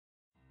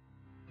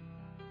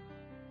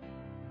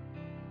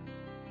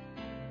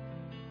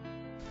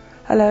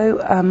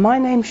Hello, my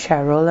name's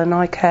Cheryl and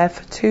I care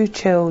for two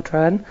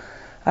children.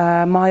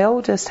 My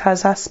oldest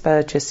has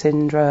Asperger's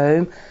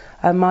syndrome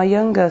and my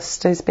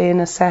youngest is being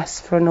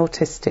assessed for an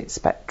autistic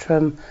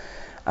spectrum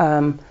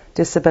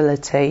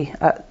disability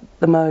at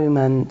the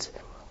moment.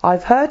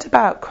 I've heard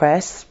about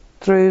Crest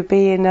through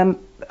being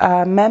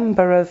a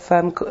member of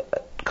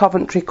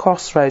Coventry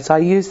Crossroads. I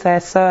use their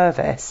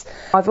service.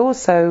 I've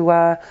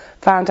also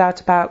found out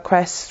about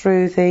Crest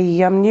through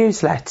the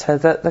newsletter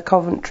that the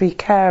Coventry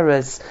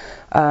Carers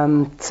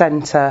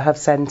Centre have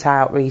sent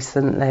out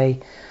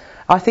recently.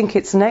 I think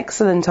it's an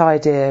excellent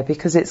idea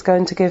because it's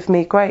going to give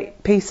me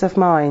great peace of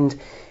mind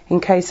in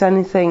case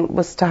anything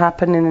was to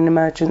happen in an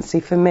emergency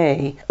for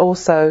me.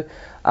 Also,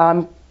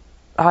 I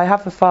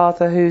have a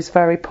father who's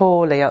very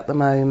poorly at the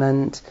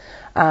moment,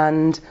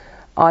 and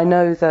I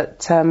know that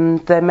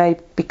there may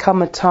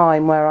become a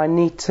time where I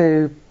need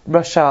to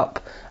rush up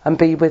and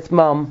be with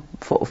Mum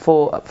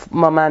for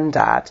Mum and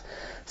Dad.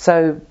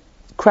 So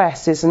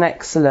Crest is an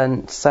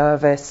excellent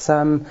service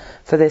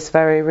for this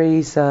very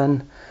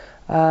reason.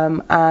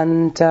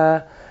 And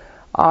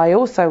I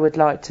also would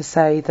like to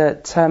say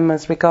that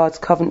as regards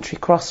Coventry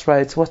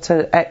Crossroads, what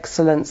an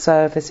excellent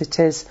service it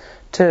is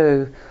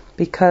too,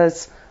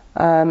 because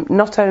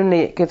not only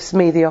it gives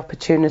me the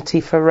opportunity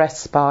for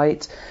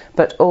respite,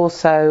 but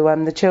also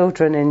the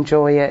children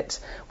enjoy it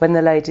when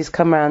the ladies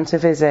come round to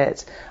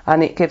visit,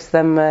 and it gives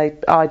them an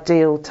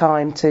ideal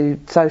time to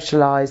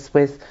socialise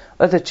with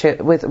other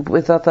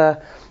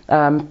other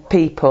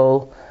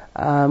people,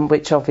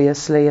 which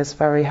obviously is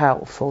very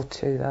helpful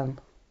to them.